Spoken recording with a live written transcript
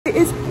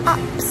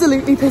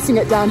absolutely pissing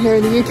it down here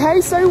in the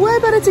UK, so where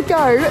better to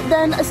go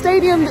than a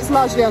stadium that's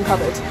largely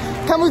uncovered?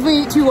 Come with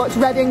me to watch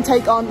Reading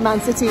take on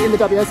Man City in the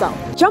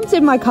WSL. Jumped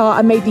in my car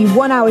and made the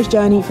 1 hour's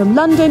journey from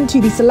London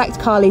to the Select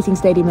Car Leasing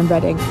Stadium in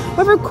Reading.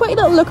 Went for a quick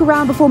little look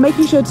around before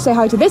making sure to say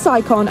hi to this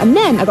icon, and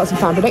then I got some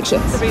fan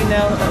predictions. 3-0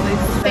 at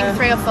least. I think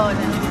 3 or 4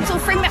 now. So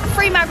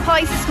three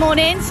Magpies this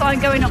morning, so I'm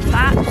going off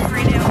that.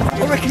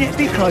 3-0. I reckon it'd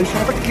be close.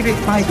 I would give it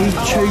maybe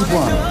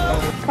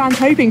 2-1. Fans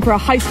hoping for a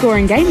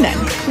high-scoring game then.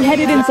 We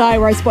headed inside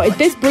where I spotted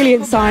this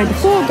brilliant sign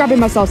before grabbing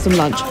myself some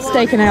lunch.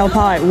 Steak and ale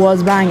pie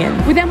was banging.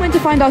 We then went to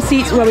find our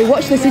seats where we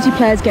watched the City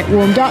players get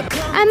warmed up,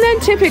 and then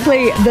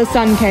typically the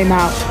sun came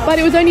out. But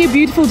it was only a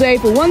beautiful day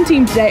for one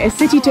team today as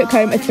City took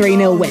home a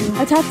 3-0 win.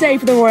 A tough day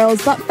for the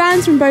Royals, but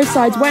fans from both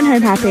sides went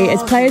home happy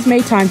as players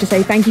made time to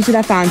say thank you to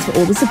their fans for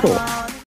all the support.